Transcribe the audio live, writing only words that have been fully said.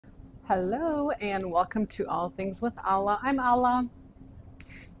Hello and welcome to All Things with Allah. I'm Allah.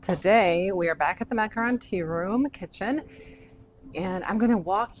 Today we are back at the Macaron tea room kitchen and I'm going to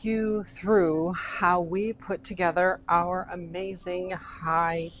walk you through how we put together our amazing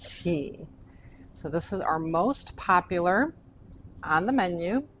high tea. So this is our most popular on the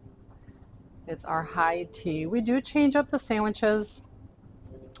menu. It's our high tea. We do change up the sandwiches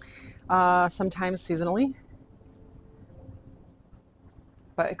sometimes seasonally.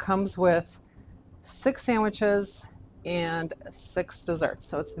 But it comes with 6 sandwiches and 6 desserts.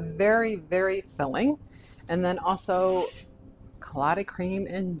 So it's very, very filling. And then also clotted cream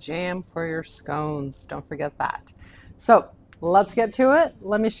and jam for your scones. Don't forget that. So let's get to it.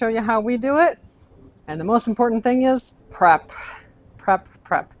 Let me show you how we do it. And the most important thing is prep. Prep.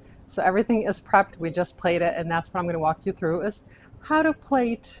 So everything is prepped. We just plate it. And that's what I'm going to walk you through is how to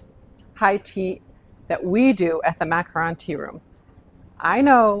plate high tea that we do at the Macaron tea room. I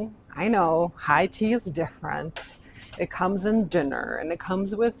know, high tea is different. It comes in dinner and it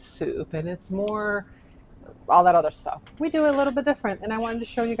comes with soup and it's more all that other stuff. We do it a little bit different and I wanted to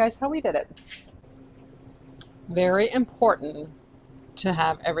show you guys how we did it. Very important to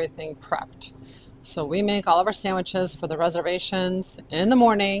have everything prepped. So we make all of our sandwiches for the reservations in the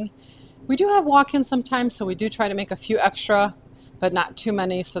morning. We do have walk-ins sometimes, so we do try to make a few extra, but not too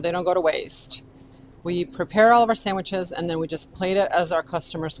many so they don't go to waste. We prepare all of our sandwiches and then we just plate it as our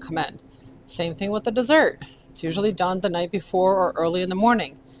customers come in. Same thing with the dessert. It's usually done the night before or early in the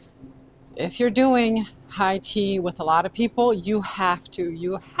morning. If you're doing high tea with a lot of people, you have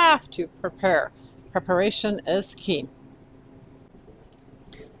to prepare. Preparation is key.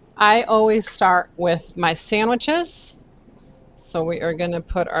 I always start with my sandwiches. So we are going to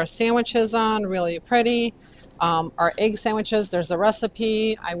put our sandwiches on really pretty. Our egg sandwiches, there's a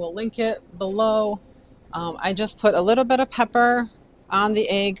recipe. I will link it below. I just put a little bit of pepper on the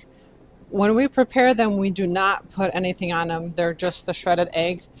egg. When we prepare them, we do not put anything on them. They're just the shredded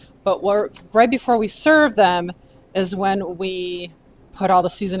egg. But right before we serve them is when we put all the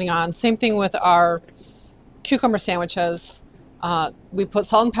seasoning on. Same thing with our cucumber sandwiches. We put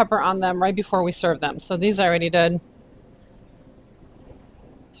salt and pepper on them right before we serve them. So these I already did.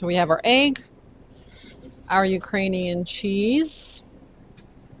 So we have our egg, our Ukrainian cheese,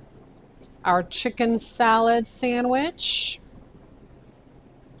 our chicken salad sandwich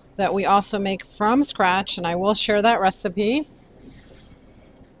that we also make from scratch, and I will share that recipe,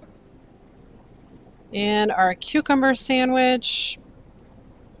 and our cucumber sandwich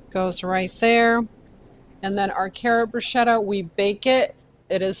goes right there, and then our carrot bruschetta, we bake it.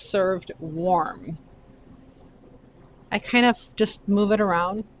 It is served warm. I kind of just move it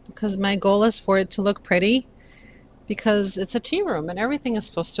around because my goal is for it to look pretty, because it's a tea room and everything is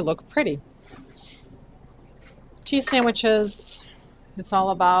supposed to look pretty. Tea sandwiches, it's all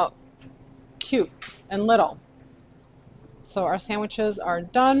about cute and little. So our sandwiches are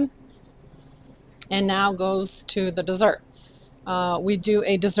done and now goes to the dessert. We do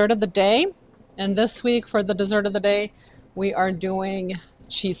a dessert of the day, and this week for the dessert of the day we are doing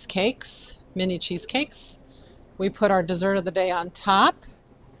cheesecakes, mini cheesecakes. We put our dessert of the day on top,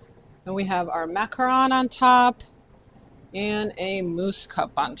 and we have our macaron on top and a mousse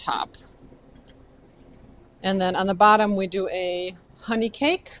cup on top. And then on the bottom we do a honey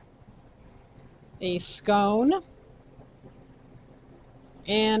cake, a scone,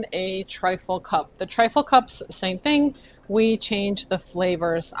 and a trifle cup. The trifle cups, same thing. We change the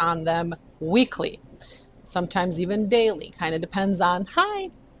flavors on them weekly, sometimes even daily. Kind of depends on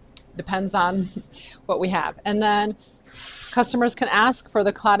what we have. And then customers can ask for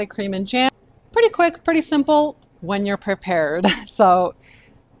the clotted cream and jam. Pretty quick, pretty simple when you're prepared. So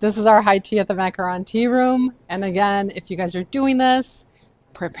this is our high tea at the Macaron tea room. And again, if you guys are doing this,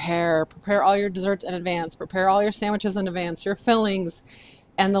 prepare all your desserts in advance, prepare all your sandwiches in advance, your fillings,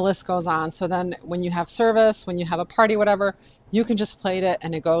 and the list goes on. So then when you have service, when you have a party, whatever, you can just plate it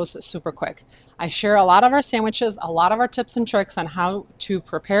and it goes super quick. I share a lot of our sandwiches, a lot of our tips and tricks on how to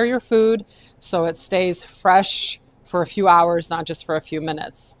prepare your food so it stays fresh for a few hours, not just for a few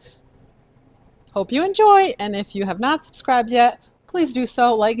minutes. Hope you enjoy, and if you have not subscribed yet, please do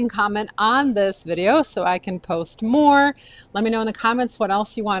so. Like and comment on this video so I can post more. Let me know in the comments what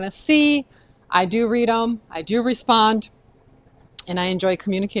else you want to see. I do read them, I do respond, and I enjoy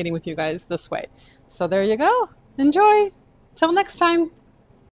communicating with you guys this way. So there you go. Enjoy. Till next time.